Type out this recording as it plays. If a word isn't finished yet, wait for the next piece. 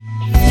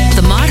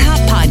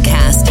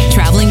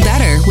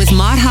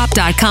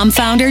ModHop.com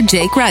founder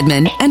Jake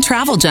Redman and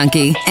travel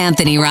junkie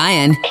Anthony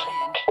Ryan.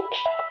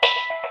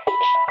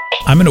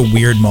 I'm in a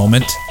weird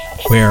moment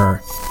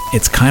where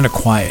it's kind of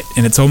quiet,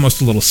 and it's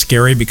almost a little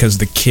scary because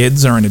the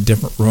kids are in a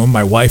different room.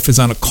 My wife is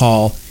on a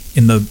call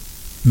in the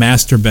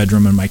master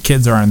bedroom, and my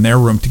kids are in their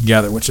room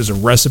together, which is a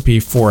recipe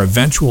for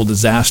eventual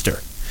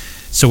disaster.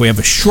 So we have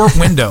a short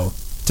window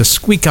to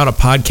squeak out a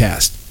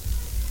podcast.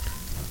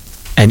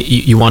 And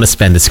you want to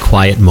spend this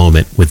quiet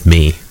moment with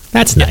me.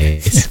 That's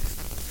nice.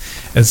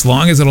 As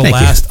long as it'll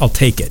last, I'll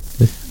take it.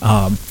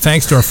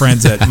 Thanks to our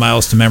friends at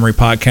Miles to Memory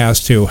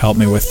Podcast who helped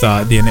me with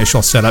the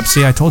initial setup.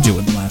 See, I told you it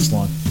wouldn't last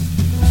long.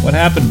 What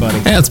happened, buddy?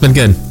 Yeah, it's been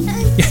good.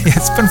 Yeah,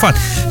 it's been fun.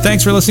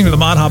 Thanks for listening to the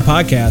Mod Hop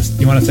Podcast.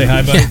 You want to say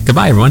hi, buddy? Yeah,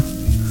 goodbye, everyone.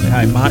 Say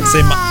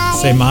hi.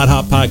 Say Mod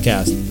Hop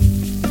Podcast.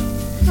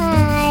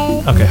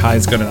 Hi. Okay, hi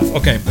is good enough.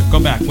 Okay, but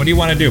go back. What do you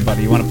want to do,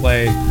 buddy? You want to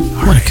play?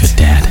 What a good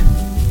dad.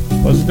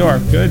 Close the door.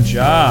 Good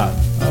job.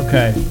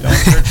 Okay, don't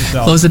hurt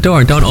yourself. Close the door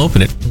and don't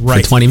open it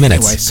for 20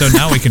 minutes. Anyway, so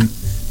now we can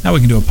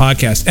do a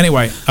podcast.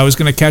 Anyway, I was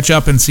going to catch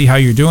up and see how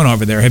you're doing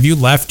over there. Have you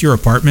left your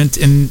apartment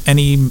in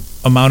any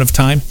amount of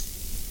time?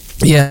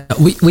 Yeah,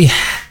 we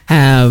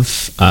have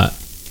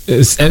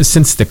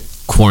since the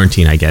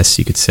quarantine, I guess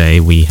you could say,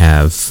 we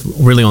have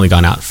really only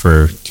gone out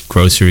for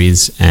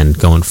groceries and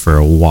going for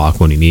a walk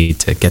when we need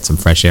to get some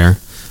fresh air.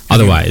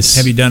 Otherwise,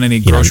 have you done any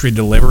grocery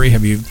delivery?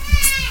 Have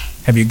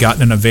you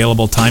gotten an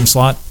available time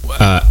slot?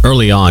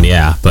 Early on,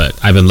 yeah, but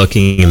I've been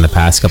looking in the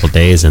past couple of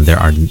days, and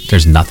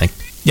there's nothing.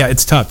 Yeah,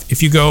 it's tough.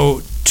 If you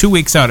go 2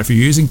 weeks out, if you're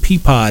using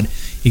Peapod,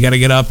 you got to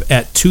get up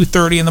at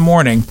 2:30 in the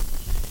morning,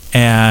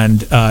 and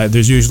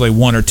there's usually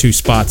 1 or 2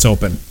 spots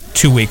open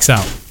 2 weeks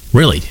out.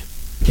 Really?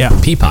 Yeah.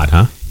 Peapod,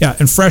 huh? Yeah,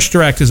 and Fresh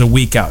Direct is a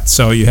week out,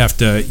 so you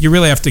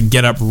really have to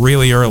get up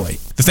really early.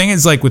 The thing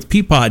is, like with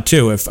Peapod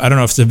too, I don't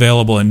know if it's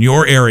available in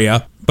your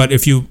area, but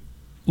if you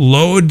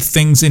load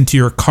things into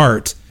your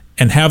cart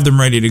and have them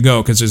ready to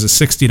go, because there's a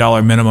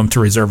 $60 minimum to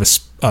reserve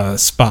a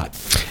spot.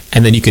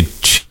 And then you could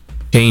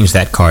change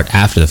that cart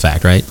after the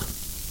fact, right?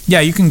 Yeah,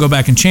 you can go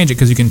back and change it,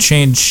 because you can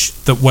change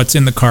what's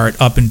in the cart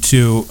up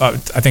into, I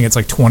think it's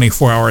like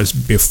 24 hours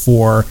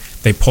before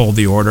they pull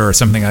the order or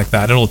something like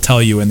that. It'll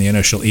tell you in the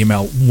initial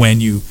email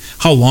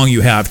how long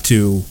you have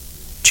to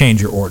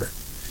change your order.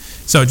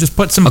 So just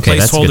put some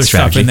placeholder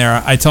stuff in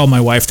there. I tell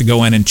my wife to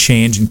go in and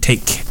change and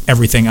take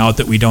everything out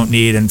that we don't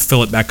need and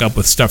fill it back up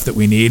with stuff that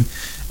we need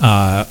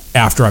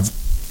after I've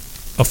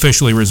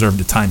officially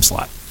reserved a time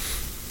slot.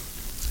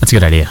 That's a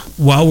good idea.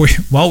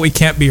 While we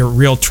can't be a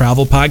real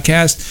travel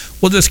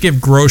podcast, we'll just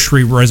give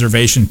grocery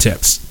reservation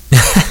tips.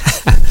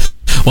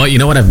 Well, you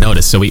know what I've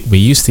noticed? So we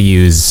used to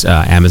use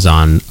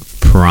Amazon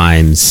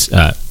Prime's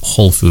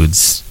Whole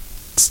Foods,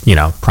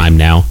 Prime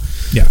Now.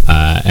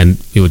 Yeah.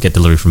 And we would get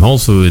delivery from Whole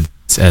Foods,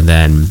 and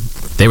then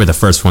they were the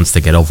first ones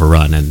to get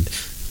overrun, and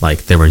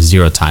there were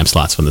 0 time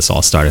slots when this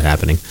all started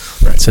happening.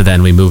 Right. So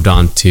then we moved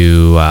on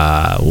to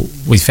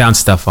we found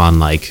stuff on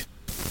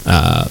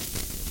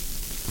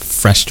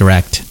Fresh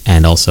Direct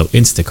and also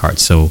Instacart.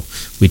 So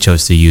we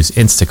chose to use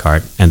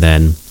Instacart, and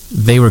then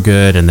they were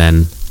good, and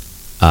then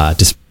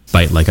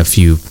despite a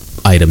few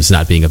items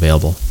not being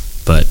available.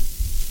 But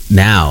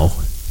now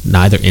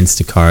neither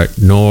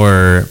Instacart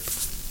nor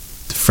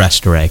Fresh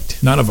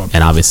Direct, none of them,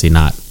 and obviously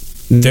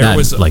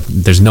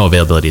there's no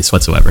availabilities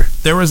whatsoever.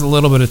 There was a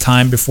little bit of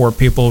time before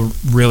people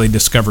really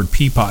discovered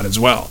Peapod as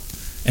well,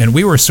 and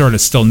we were sort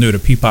of still new to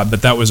Peapod,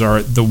 but that was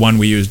the one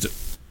we used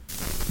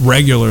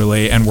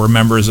regularly, and we're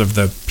members of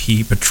the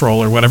Pea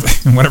Patrol or whatever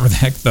the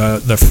heck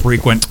the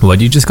frequent. What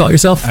do you just call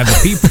yourself?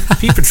 The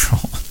Pea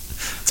Patrol.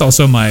 It's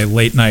also my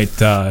late night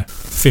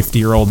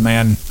 50-year-old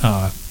man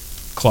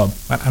club.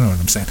 I don't know what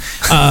I'm saying,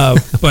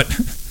 but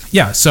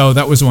yeah. So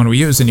that was the one we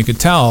used, and you could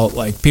tell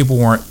people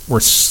were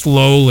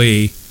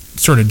slowly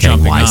sort of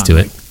jumping wise on, to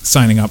it,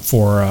 signing up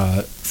for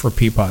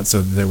Peapod,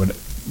 so they would,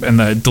 and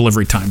the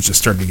delivery times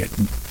just started to get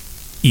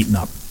eaten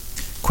up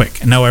quick.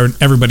 And now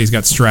everybody's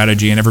got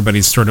strategy, and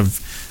everybody's sort of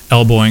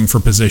elbowing for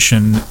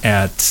position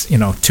at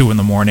 2 in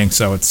the morning.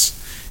 So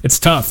it's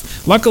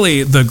tough.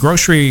 Luckily, the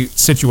grocery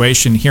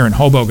situation here in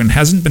Hoboken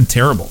hasn't been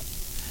terrible.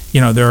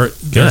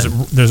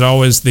 There's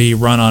always the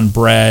run on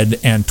bread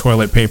and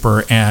toilet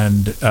paper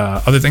and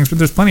other things, but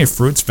there's plenty of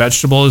fruits,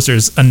 vegetables.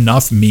 There's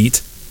enough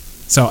meat.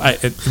 So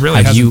it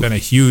really hasn't been a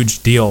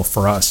huge deal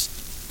for us.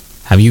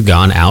 Have you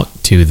gone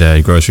out to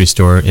the grocery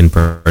store in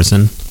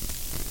person?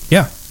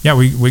 Yeah,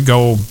 we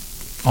go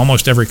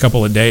almost every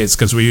couple of days,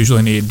 because we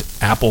usually need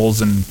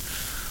apples and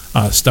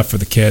stuff for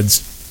the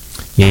kids.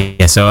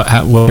 Yeah. So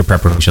what's your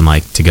preparation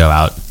like to go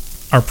out?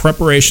 Our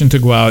preparation to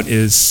go out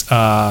is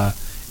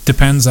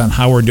depends on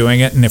how we're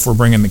doing it and if we're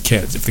bringing the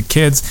kids. If the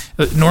kids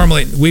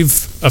normally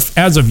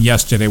as of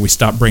yesterday we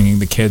stopped bringing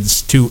the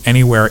kids to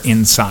anywhere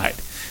inside.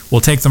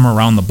 We'll take them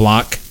around the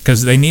block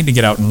because they need to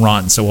get out and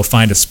run. So we'll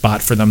find a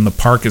spot for them. The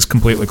park is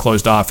completely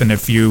closed off. And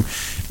if you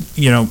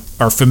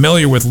are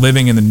familiar with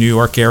living in the New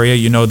York area,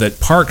 you know that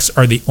parks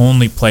are the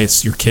only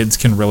place your kids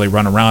can really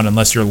run around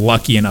unless you're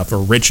lucky enough or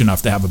rich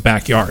enough to have a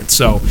backyard.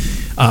 So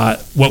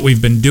what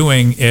we've been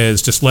doing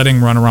is just letting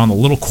them run around the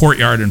little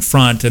courtyard in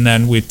front, and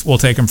then we'll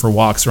take them for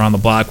walks around the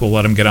block. We'll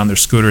let them get on their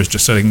scooters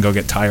just so they can go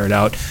get tired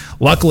out.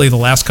 Luckily, the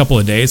last couple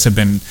of days have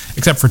been,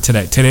 except for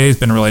today. Today's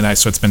been really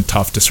nice, so it's been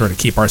tough to sort of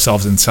keep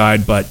ourselves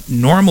inside. But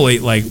normally,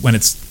 like when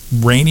it's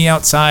rainy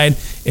outside,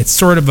 it's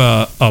sort of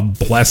a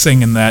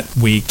blessing in that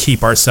we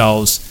keep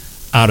ourselves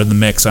out of the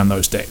mix on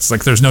those days.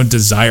 Like there's no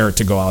desire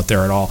to go out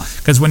there at all,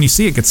 because when you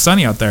see it gets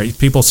sunny out there,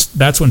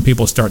 that's when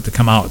people start to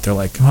come out. They're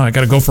like, oh, I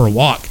got to go for a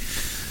walk.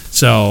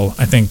 So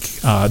I think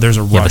there's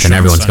a rush. Yeah, but then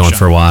everyone's going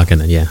for a walk,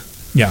 and then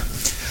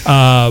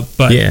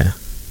but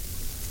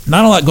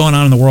not a lot going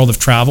on in the world of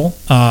travel.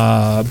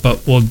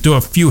 But we'll do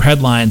a few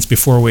headlines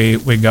before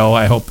we go.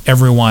 I hope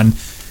everyone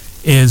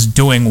is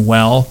doing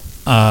well.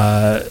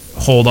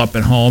 Hold up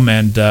at home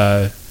and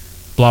blah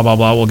blah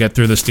blah. We'll get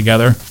through this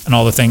together, and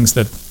all the things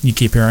that you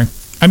keep hearing.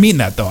 I mean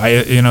that though.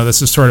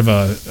 This is sort of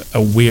a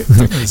weird.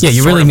 Yeah,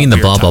 you really mean the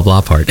blah blah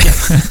blah part.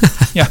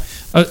 Yeah.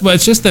 Well,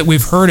 it's just that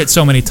we've heard it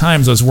so many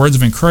times, those words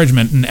of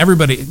encouragement, and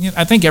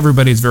I think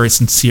everybody's very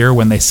sincere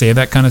when they say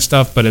that kind of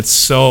stuff, but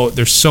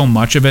there's so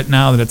much of it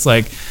now that it's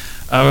like,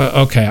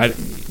 okay,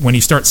 when you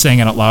start saying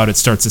it out loud, it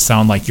starts to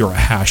sound like you're a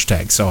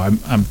hashtag, so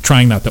I'm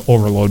trying not to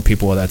overload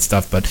people with that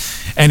stuff, but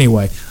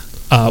anyway,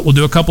 we'll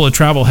do a couple of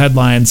travel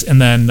headlines and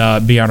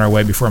then be on our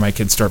way before my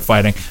kids start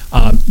fighting.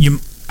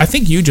 I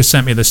think you just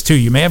sent me this too.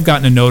 You may have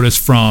gotten a notice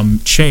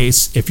from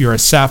Chase if you're a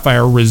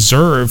Sapphire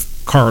Reserve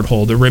card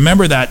holder.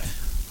 Remember that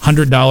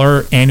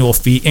 $100 annual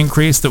fee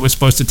increase that was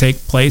supposed to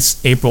take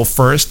place April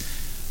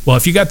 1st? Well,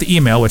 if you got the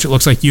email, which it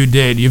looks like you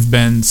did, you've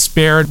been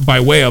spared by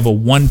way of a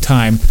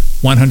one-time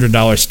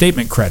 $100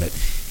 statement credit.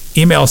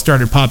 Emails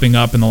started popping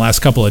up in the last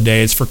couple of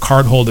days for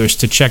cardholders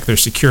to check their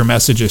secure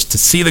messages to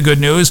see the good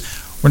news.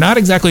 We're not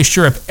exactly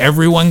sure if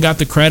everyone got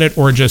the credit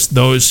or just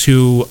those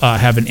who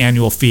have an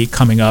annual fee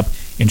coming up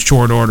in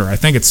short order. I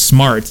think it's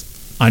smart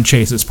on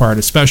Chase's part,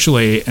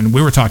 especially, and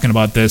we were talking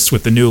about this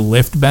with the new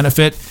Lyft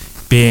benefit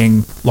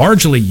being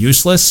largely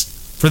useless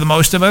for the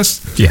most of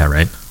us. Yeah,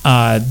 right.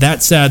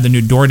 That said, the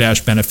new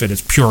DoorDash benefit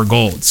is pure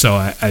gold. So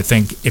I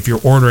think if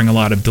you're ordering a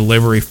lot of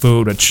delivery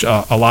food, which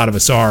a lot of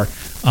us are,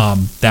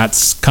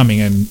 that's coming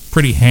in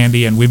pretty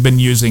handy. And we've been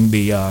using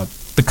the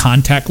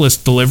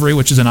contactless delivery,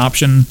 which is an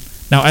option.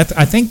 Now,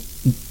 I think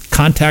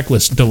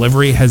contactless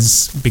delivery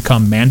has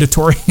become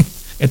mandatory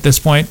at this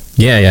point.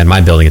 Yeah, in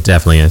my building it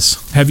definitely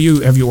is. Have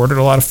you ordered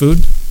a lot of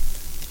food?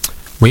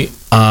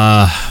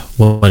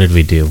 What did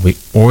we do? We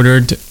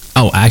ordered,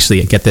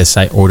 actually, get this,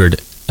 I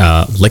ordered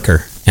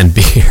liquor and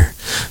beer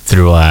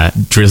through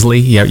Drizzly.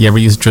 You ever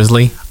use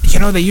Drizzly?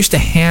 They used to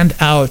hand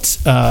out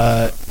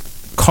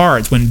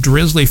cards when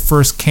Drizzly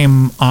first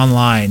came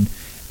online.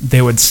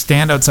 They would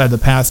stand outside the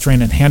path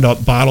train and hand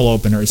out bottle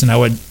openers, and I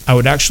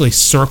would actually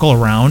circle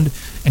around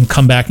and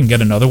come back and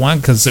get another one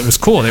because it was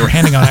cool. They were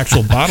handing out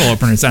actual bottle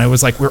openers, and I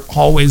was like, we're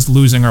always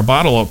losing our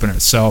bottle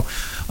openers. So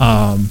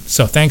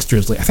thanks,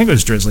 Drizzly. I think it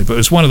was Drizzly, but it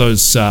was one of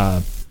those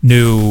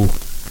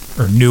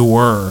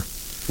newer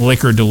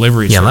liquor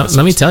delivery services.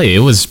 Let me tell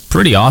you, it was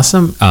pretty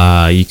awesome.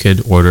 You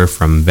could order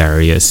from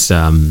various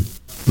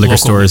liquor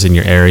stores in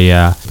your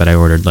area, but I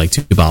ordered like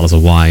 2 bottles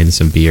of wine,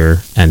 some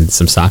beer, and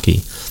some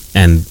sake.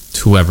 And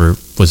whoever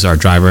was our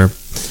driver,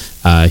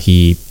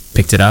 he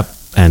picked it up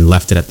and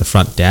left it at the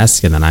front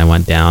desk, and then I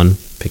went down,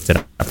 picked it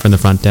up from the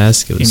front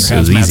desk. It was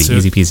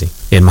easy peasy.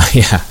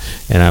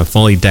 And a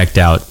fully decked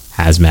out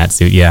hazmat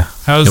suit. Yeah,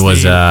 how's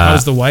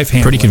the wife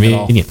handling pretty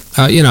convenient.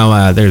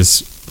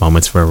 There's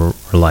moments where we're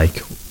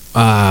like,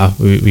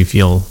 we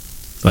feel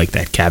like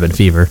that cabin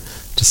fever,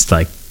 just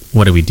like,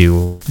 what do we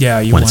do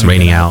when it's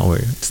raining out? Or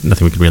it's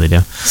nothing we can really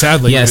do.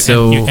 Sadly,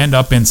 you end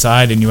up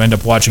inside and you end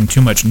up watching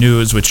too much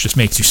news, which just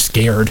makes you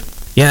scared.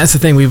 Yeah, that's the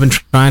thing. We've been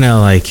trying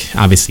to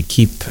obviously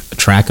keep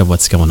track of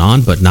what's going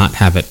on, but not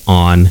have it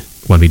on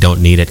when we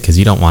don't need it, because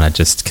you don't want to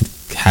just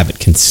have it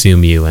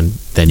consume you, and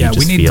then you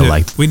just feel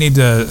like... We need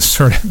to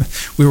sort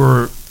of... We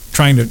were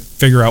trying to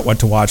figure out what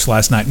to watch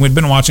last night. We'd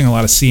been watching a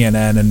lot of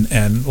CNN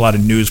and a lot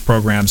of news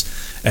programs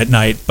at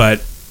night,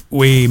 but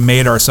we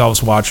made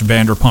ourselves watch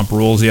Vanderpump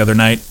Rules the other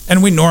night,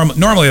 and we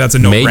normally that's a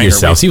no-brainer. Made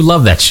yourselves. You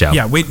love that show.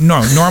 Yeah,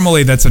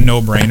 normally that's a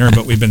no-brainer,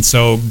 but we've been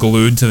so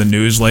glued to the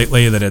news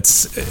lately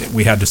that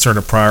we had to sort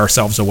of pry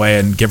ourselves away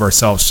and give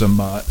ourselves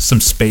some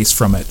space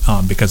from it,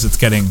 because it's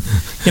getting,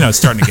 it's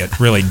starting to get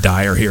really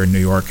dire here in New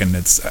York, and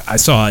I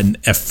saw an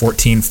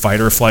F-14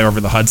 fighter fly over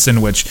the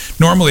Hudson, which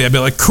normally I'd be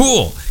like,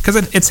 cool, because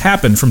it's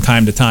happened from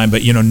time to time,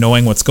 but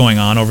knowing what's going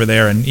on over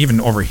there, and even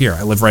over here,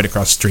 I live right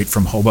across the street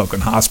from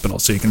Hoboken Hospital,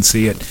 so you can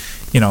see it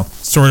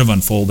sort of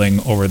unfolding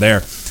over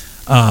there.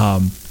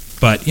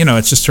 But,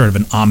 it's just sort of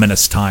an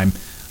ominous time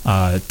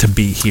to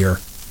be here,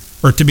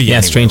 or to be anywhere.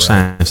 Yeah, strange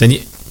times. And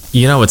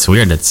what's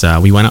weird? It's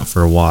we went out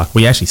for a walk.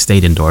 We actually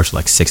stayed indoors for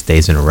like 6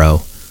 days in a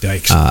row.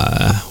 Yikes.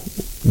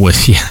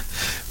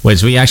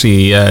 which we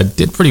actually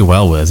did pretty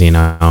well with.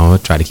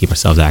 Try to keep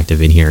ourselves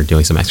active in here,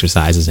 doing some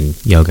exercises and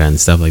yoga and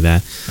stuff like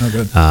that. Oh,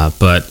 good.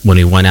 But when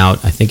we went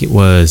out, I think it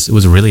was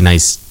a really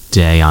nice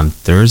day on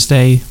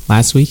Thursday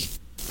last week,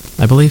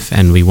 I believe,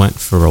 and we went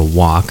for a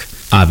walk.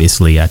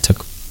 Obviously, I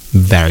took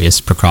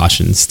various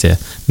precautions to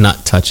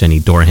not touch any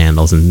door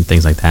handles and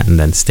things like that, and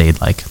then stayed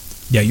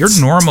you're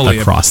normally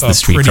across the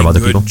street pretty from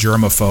other good people.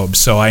 Germaphobe,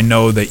 so I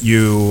know that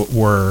you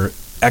were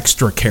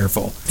extra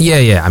careful.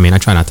 Yeah. I mean, I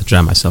try not to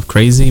drive myself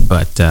crazy,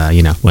 but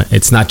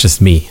it's not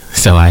just me,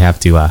 so I have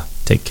to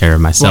take care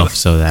of myself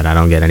so that I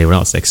don't get anyone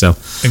else sick. So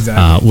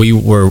exactly. We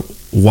were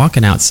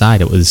walking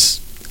outside. It was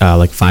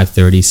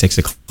 5:30, 6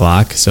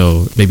 o'clock,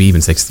 so maybe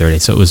even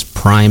 6:30. So it was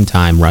prime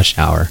time rush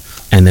hour,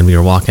 and then we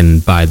were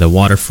walking by the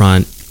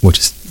waterfront, which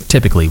is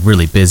typically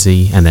really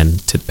busy, and then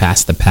to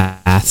pass the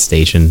PATH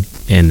station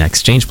in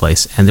Exchange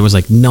Place, and there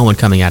was no one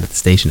coming out of the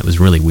station. It was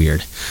really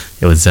weird.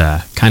 It was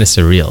kind of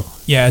surreal.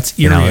 Yeah, it's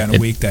eerie on a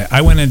weekday.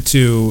 I went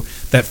into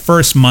that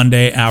first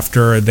Monday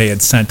after they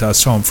had sent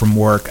us home from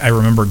work. I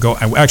remember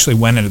I actually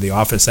went into the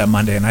office that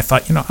Monday, and I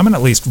thought, I'm going to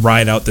at least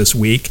ride out this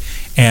week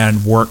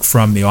and work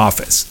from the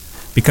office,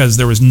 because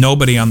there was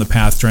nobody on the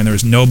PATH train, there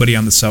was nobody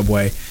on the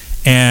subway,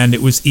 and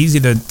it was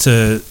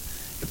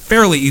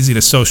fairly easy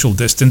to social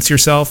distance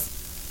yourself.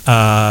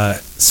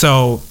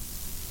 So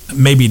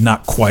maybe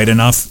not quite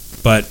enough,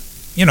 but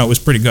it was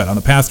pretty good. On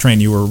the PATH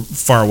train, you were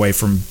far away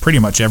from pretty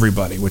much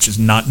everybody, which is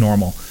not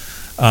normal.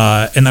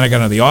 And then I got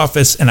into the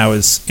office, and I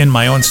was in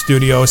my own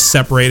studio,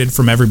 separated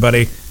from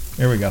everybody.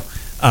 There we go.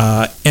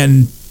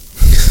 And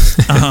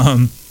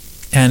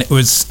it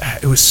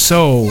was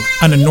so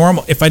on a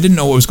normal. If I didn't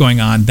know what was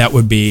going on, that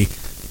would be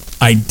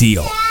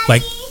ideal.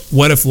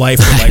 What if life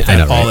were like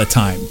that all the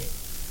time?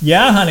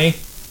 Yeah, honey.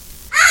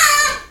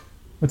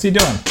 What's he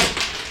doing?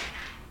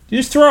 Did you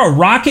just throw a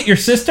rock at your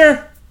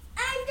sister?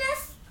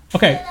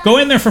 Okay, go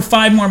in there for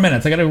 5 more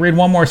minutes. I got to read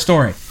one more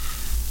story.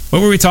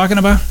 What were we talking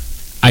about?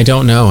 I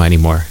don't know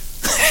anymore.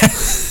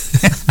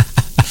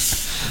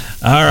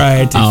 All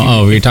right.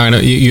 We were talking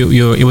about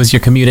you. It was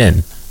your commute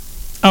in.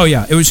 Oh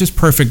yeah, it was just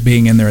perfect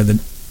being in there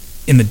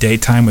in the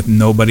daytime with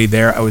nobody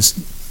there. I was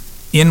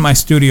in my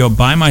studio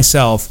by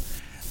myself.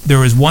 There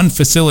was one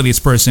facilities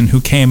person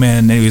who came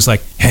in, and he was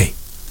like, "Hey,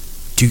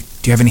 do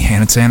you have any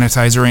hand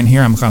sanitizer in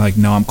here?" I'm kind of like,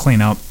 "No, I'm clean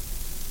out."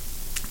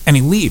 And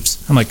he leaves.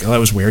 I'm like, "Oh, that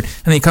was weird."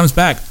 And then he comes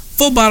back,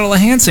 full bottle of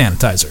hand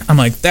sanitizer. I'm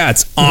like,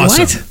 "That's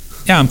awesome." What?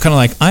 Yeah, I'm kind of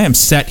like, I am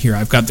set here.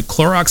 I've got the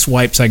Clorox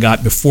wipes I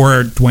got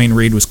before Dwayne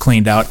Reed was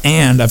cleaned out,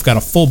 and I've got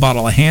a full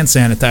bottle of hand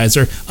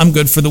sanitizer. I'm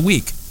good for the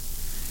week.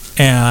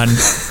 And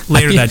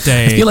later that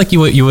day, I feel like you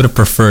would have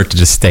preferred to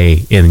just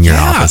stay in your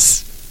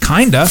office.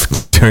 Kinda.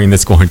 During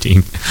this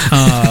quarantine.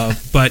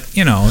 But,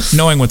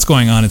 knowing what's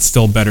going on, it's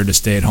still better to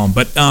stay at home.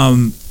 But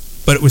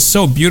it was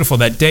so beautiful.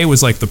 That day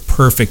was like the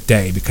perfect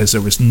day because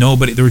there was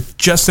nobody. There were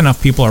just enough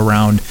people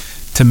around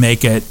to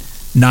make it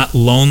not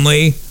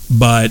lonely,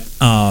 but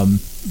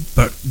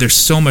there's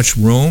so much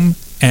room.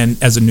 And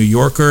as a New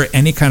Yorker,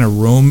 any kind of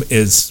room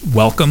is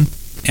welcome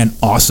and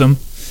awesome.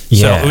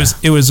 Yeah. So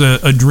it was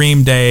a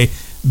dream day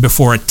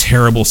before a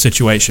terrible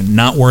situation.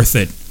 Not worth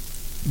it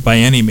by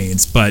any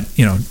means, but,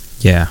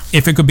 Yeah.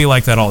 if it could be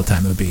like that all the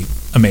time, it would be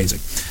amazing.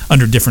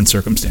 Under different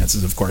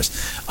circumstances, of course.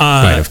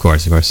 Right, of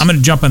course. I'm going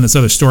to jump on this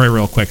other story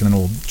real quick, and then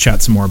we'll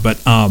chat some more.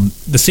 But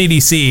the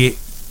CDC,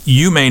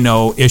 you may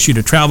know, issued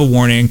a travel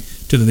warning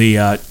to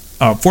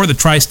for the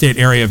tri-state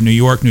area of New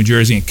York, New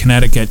Jersey, and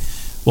Connecticut.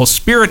 Well,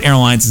 Spirit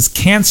Airlines is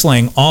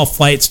canceling all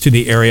flights to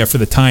the area for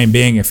the time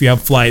being. If you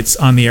have flights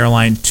on the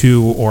airline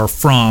to or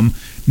from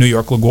New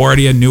York,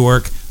 LaGuardia,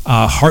 Newark,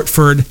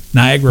 Hartford,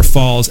 Niagara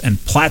Falls,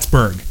 and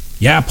Plattsburgh.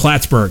 Yeah,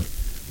 Plattsburgh.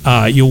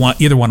 You'll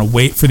either want to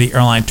wait for the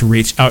airline to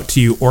reach out to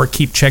you or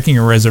keep checking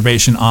your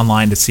reservation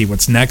online to see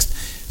what's next.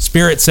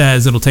 Spirit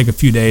says it'll take a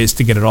few days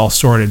to get it all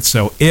sorted,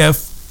 so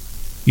if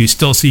you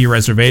still see your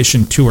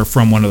reservation to or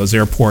from one of those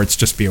airports,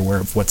 just be aware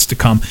of what's to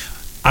come.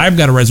 I've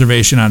got a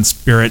reservation on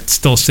Spirit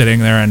still sitting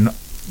there, and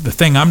the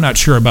thing I'm not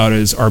sure about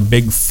is our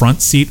big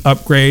front seat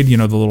upgrade, the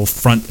little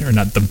front, or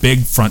not the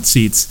big front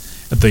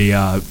seats at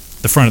the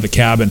front of the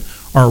cabin.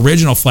 Our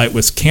original flight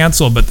was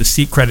canceled, but the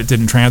seat credit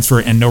didn't transfer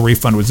and no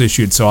refund was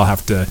issued, so I'll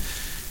have to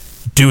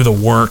do the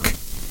work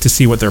to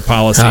see what their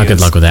policy is.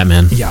 Good luck with that,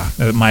 man. Yeah,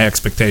 my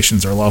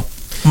expectations are low.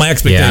 My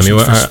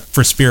expectations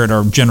for Spirit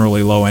are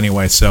generally low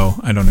anyway, so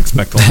I don't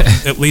expect a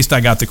lot. At least I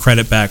got the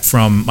credit back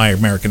from my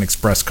American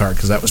Express card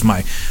because that was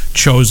my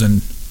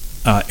chosen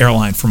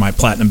airline for my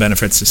platinum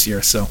benefits this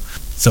year. So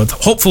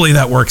hopefully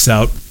that works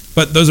out.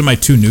 But those are my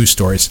 2 news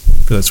stories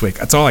for this week.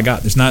 That's all I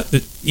got. There's not,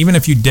 even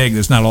if you dig,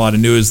 there's not a lot of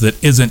news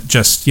that isn't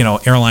just,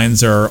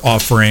 airlines are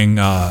offering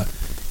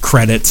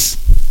credits.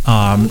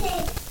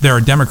 There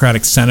are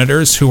Democratic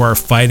senators who are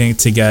fighting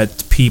to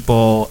get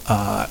people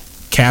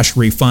cash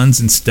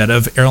refunds instead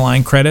of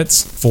airline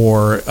credits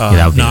for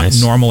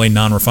normally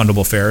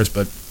non-refundable fares.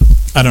 But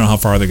I don't know how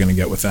far they're going to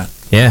get with that.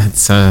 Yeah,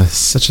 it's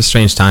such a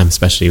strange time,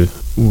 especially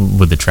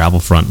with the travel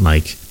front.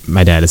 Like,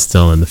 my dad is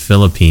still in the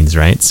Philippines,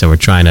 right? So we're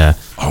trying to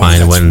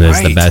find when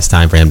is the best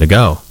time for him to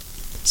go.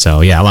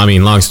 So yeah, well, I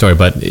mean, long story,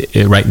 but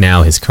right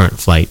now his current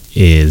flight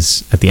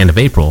is at the end of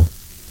April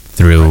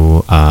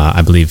through,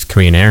 I believe,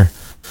 Korean Air.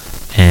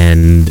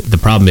 And the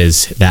problem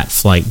is that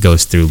flight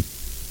goes through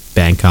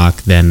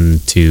Bangkok, then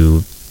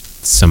to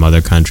some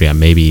other country,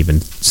 maybe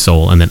even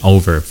Seoul, and then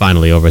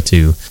finally over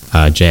to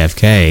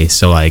JFK.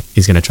 So like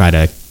he's going to try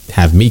to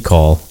have me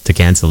call to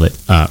cancel it,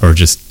 or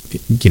just,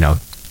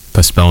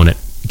 postpone it,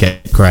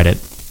 get credit.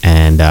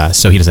 And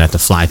so he doesn't have to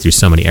fly through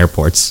so many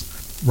airports.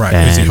 Right.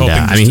 And, is he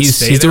hoping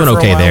he's doing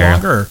okay there.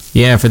 Longer?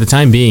 Yeah, for the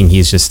time being,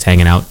 he's just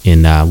hanging out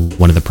in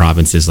one of the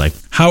provinces. Like,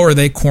 how are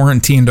they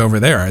quarantined over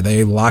there? Are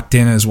they locked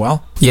in as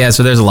well? Yeah,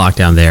 so there's a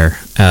lockdown there.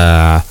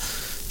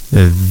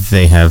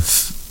 They have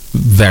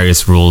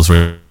various rules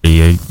where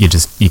you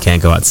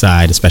can't go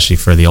outside, especially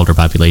for the older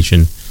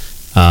population.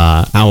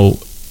 How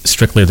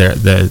strictly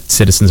the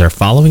citizens are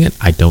following it,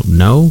 I don't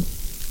know.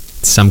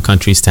 Some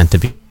countries tend to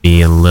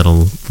be a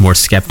little more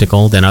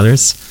skeptical than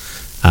others.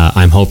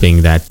 I'm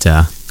hoping that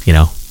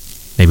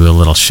maybe a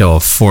little show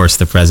of force,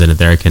 the president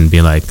there can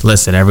be like,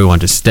 listen, everyone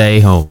just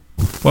stay home.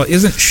 Well,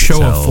 isn't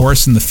show of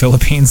force in the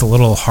Philippines a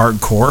little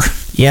hardcore?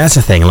 Yeah, that's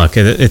the thing. Look,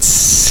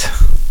 it's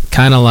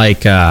kind of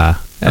like,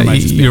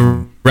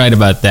 you're right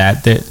about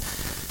that.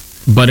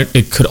 But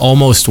it could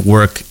almost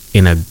work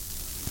in a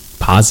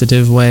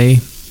positive way.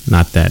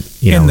 Not that,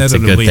 it's a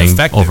good thing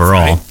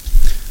overall.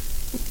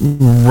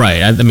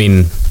 Right. I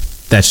mean,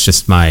 that's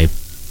just my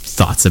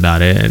thoughts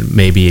about it. And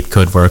maybe it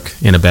could work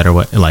in a better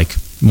way, like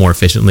more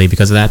efficiently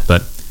because of that.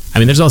 But I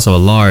mean, there's also a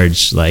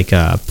large,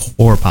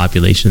 poor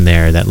population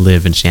there that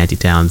live in shanty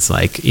towns,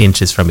 like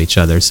inches from each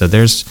other. So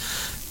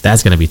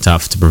that's going to be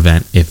tough to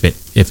prevent if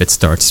it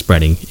starts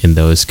spreading in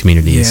those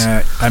communities.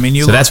 Yeah, I mean,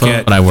 that's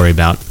what I worry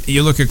about.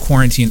 You look at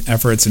quarantine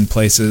efforts in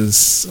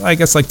places, I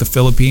guess, like the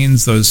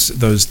Philippines, those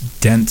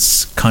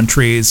dense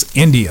countries.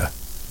 India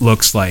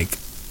looks like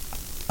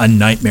a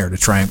nightmare to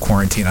try and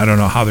quarantine. I don't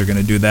know how they're going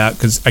to do that,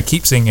 because I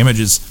keep seeing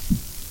images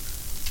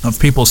of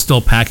people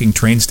still packing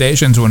train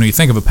stations. When you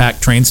think of a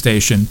packed train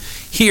station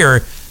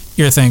here,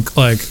 you think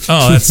like,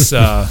 oh, that's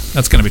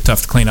going to be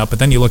tough to clean up. But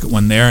then you look at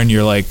one there and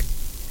you're like,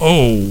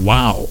 oh,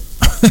 wow.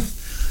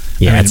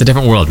 Yeah, it's a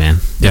different world, man.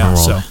 Different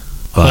world.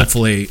 So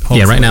hopefully.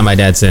 Yeah, right now my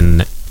dad's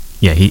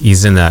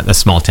he's in a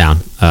small town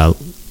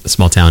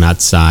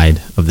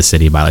outside of the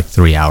city by like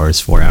 3 hours,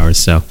 4 hours.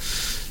 So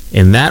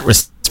in that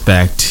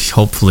respect,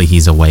 hopefully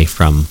he's away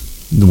from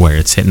where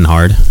it's hitting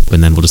hard,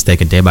 and then we'll just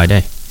take it day by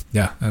day.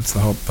 Yeah, that's the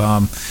hope.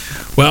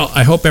 Well,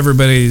 I hope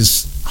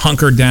everybody's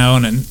hunkered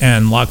down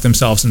and lock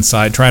themselves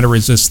inside. Try to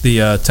resist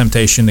the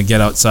temptation to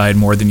get outside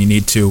more than you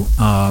need to.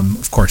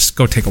 Of course,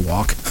 go take a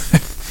walk,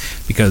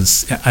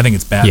 because I think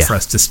it's bad for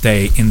us to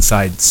stay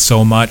inside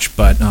so much.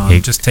 But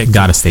just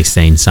gotta stay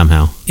sane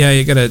somehow. Yeah,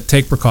 you gotta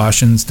take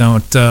precautions.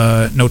 Don't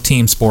no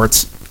team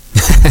sports,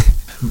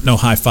 no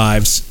high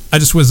fives. I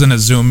just was in a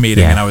Zoom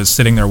meeting and I was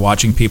sitting there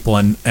watching people,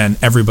 and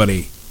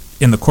everybody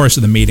in the course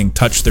of the meeting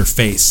touched their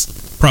face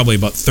probably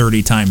about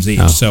 30 times each.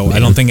 I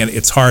don't think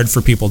it's hard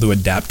for people to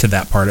adapt to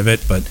that part of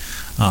it, but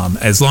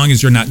as long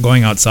as you're not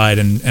going outside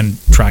and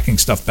tracking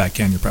stuff back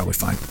in, you're probably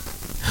fine.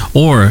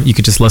 Or you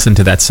could just listen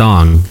to that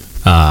song,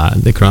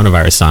 the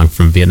coronavirus song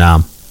from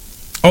Vietnam.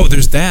 Oh,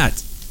 there's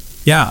that.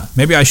 Yeah,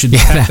 maybe I should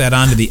tack that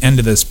on to the end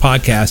of this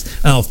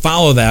podcast, and I'll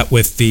follow that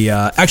with the...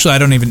 actually, I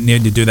don't even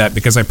need to do that,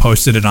 because I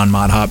posted it on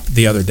ModHop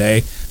the other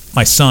day.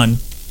 My son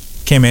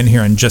came in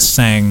here and just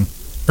sang,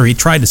 or he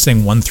tried to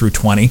sing 1 through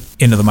 20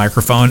 into the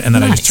microphone, and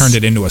then I just turned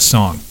it into a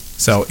song.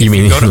 So you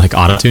mean like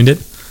auto-tuned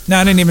it? No,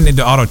 I didn't even need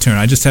to auto-tune.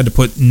 I just had to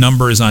put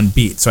numbers on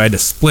beat. So I had to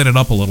split it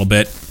up a little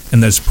bit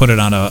and just put it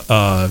on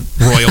a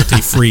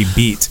royalty-free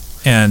beat.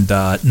 And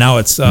now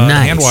it's a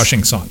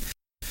hand-washing song.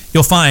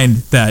 You'll find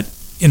that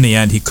in the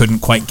end he couldn't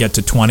quite get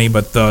to 20,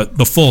 but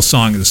the full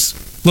song is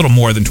a little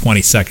more than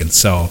 20 seconds.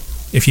 So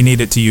if you need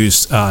it to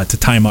use to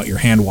time out your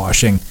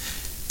hand-washing,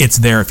 it's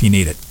there if you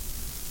need it.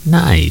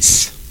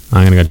 Nice.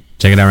 I'm going to go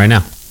check it out right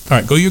now. All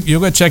right, you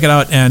go check it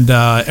out, and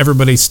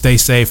everybody stay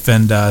safe,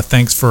 and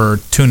thanks for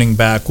tuning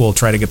back. We'll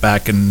try to get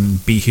back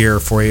and be here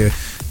for you,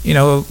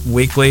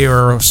 weekly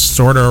or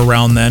sort of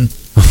around then.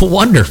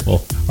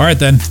 Wonderful. All right,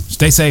 then.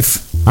 Stay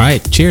safe. All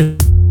right, cheers.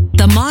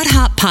 The Mod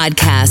Hop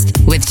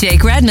Podcast with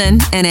Jake Redman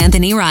and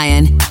Anthony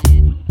Ryan.